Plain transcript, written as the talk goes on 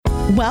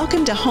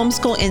Welcome to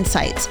Homeschool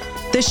Insights,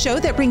 the show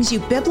that brings you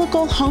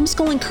biblical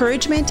homeschool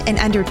encouragement in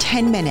under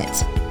 10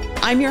 minutes.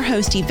 I'm your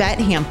host, Yvette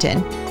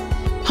Hampton.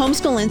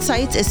 Homeschool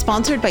Insights is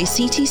sponsored by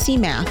CTC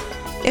Math.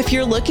 If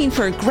you're looking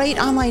for a great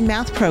online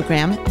math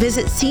program,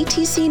 visit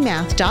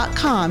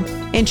ctcmath.com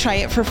and try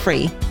it for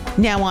free.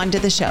 Now on to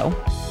the show.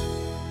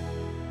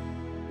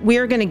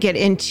 We're going to get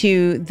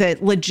into the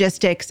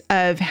logistics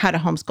of how to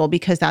homeschool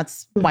because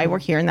that's why we're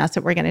here and that's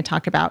what we're going to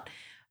talk about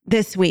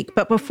this week.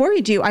 But before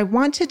we do, I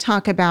want to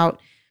talk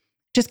about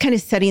just kind of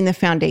setting the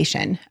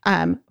foundation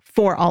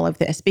for all of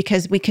this,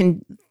 because we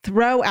can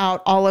throw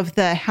out all of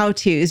the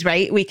how-tos,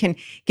 right? We can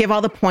give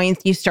all the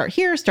points. You start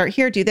here,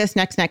 do this,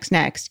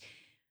 next.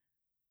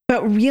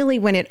 But really,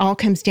 when it all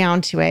comes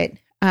down to it,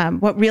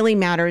 what really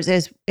matters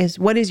is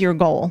what is your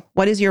goal?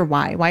 What is your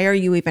why? Why are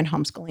you even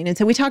homeschooling? And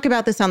so we talk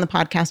about this on the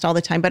podcast all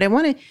the time, but I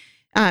want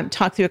to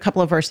talk through a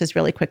couple of verses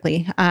really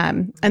quickly.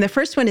 And the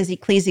first one is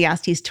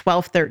Ecclesiastes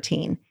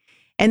 12:13.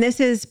 And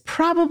this is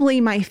probably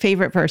my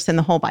favorite verse in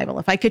the whole Bible.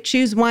 If I could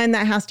choose one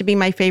that has to be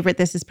my favorite,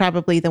 this is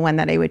probably the one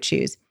that I would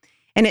choose.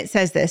 And it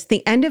says this: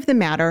 the end of the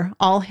matter,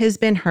 all has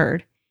been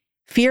heard.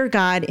 Fear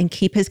God and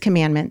keep his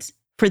commandments,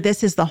 for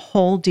this is the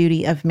whole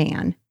duty of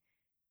man.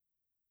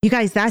 You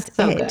guys, that's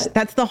so it. Good.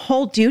 That's the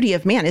whole duty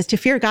of man, is to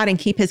fear God and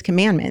keep his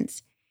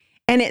commandments.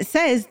 And it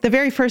says the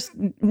very first,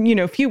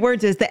 few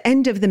words is the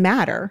end of the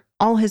matter,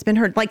 all has been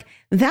heard. Like,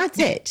 that's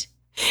it.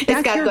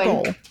 That's your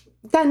goal.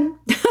 Done.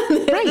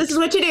 Right. This is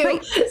what you do.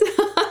 Right.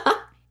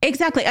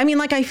 Exactly. I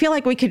mean, I feel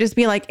like we could just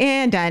be like,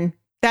 and done.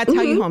 That's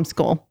how you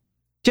homeschool.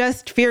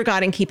 Just fear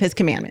God and keep his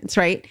commandments,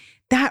 right?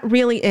 That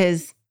really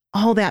is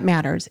all that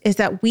matters, is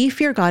that we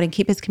fear God and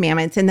keep his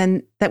commandments, and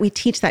then that we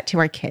teach that to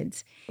our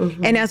kids.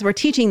 And as we're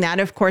teaching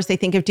that, of course, they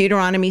think of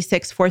Deuteronomy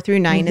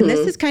 6:4-9. And this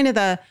is kind of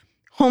the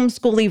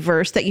homeschooly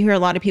verse that you hear a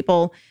lot of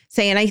people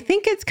say. And I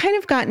think it's kind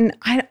of gotten,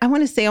 I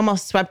want to say,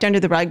 almost swept under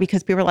the rug,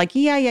 because people are like,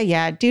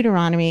 yeah,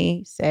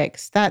 Deuteronomy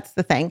 6, that's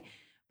the thing.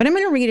 But I'm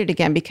going to read it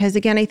again, because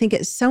again, I think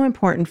it's so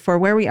important for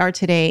where we are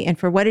today and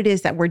for what it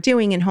is that we're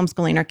doing in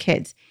homeschooling our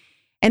kids.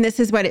 And this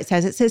is what it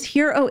says. It says,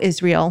 "Hear, O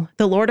Israel,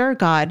 the Lord our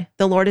God,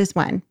 the Lord is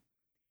one.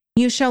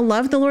 You shall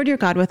love the Lord your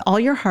God with all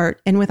your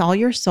heart and with all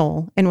your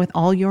soul and with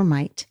all your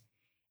might.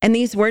 And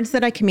these words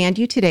that I command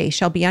you today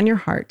shall be on your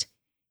heart.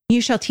 You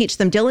shall teach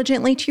them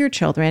diligently to your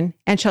children,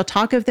 and shall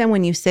talk of them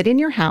when you sit in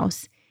your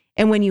house,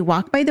 and when you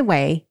walk by the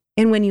way,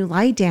 and when you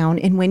lie down,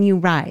 and when you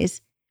rise.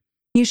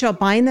 You shall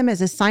bind them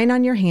as a sign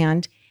on your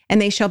hand,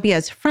 and they shall be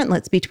as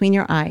frontlets between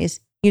your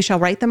eyes. You shall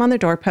write them on the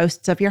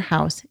doorposts of your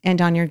house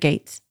and on your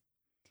gates."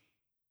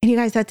 And you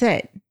guys, that's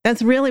it.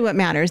 That's really what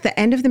matters. The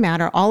end of the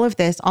matter, all of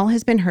this, all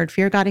has been heard.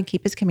 Fear God and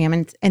keep his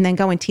commandments, and then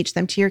go and teach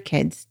them to your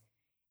kids,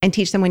 and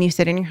teach them when you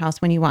sit in your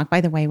house, when you walk by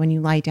the way, when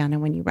you lie down,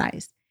 and when you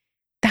rise.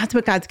 That's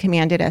what God's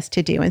commanded us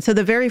to do. And so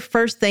the very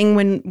first thing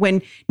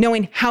when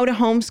knowing how to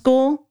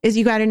homeschool is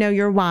you got to know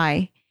your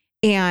why.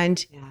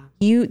 And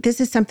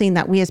this is something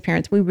that we as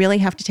parents, we really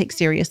have to take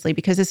seriously,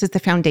 because this is the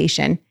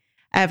foundation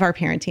of our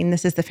parenting.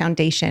 This is the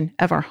foundation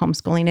of our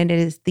homeschooling, and it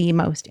is the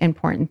most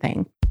important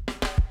thing.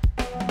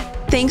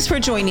 Thanks for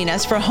joining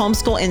us for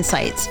Homeschool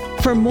Insights.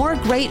 For more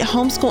great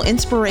homeschool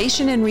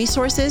inspiration and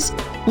resources,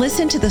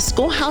 listen to the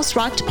Schoolhouse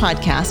Rocked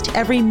podcast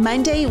every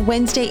Monday,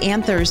 Wednesday,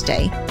 and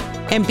Thursday.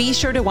 And be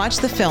sure to watch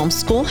the film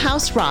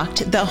Schoolhouse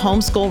Rocked: The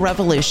Homeschool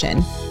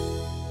Revolution.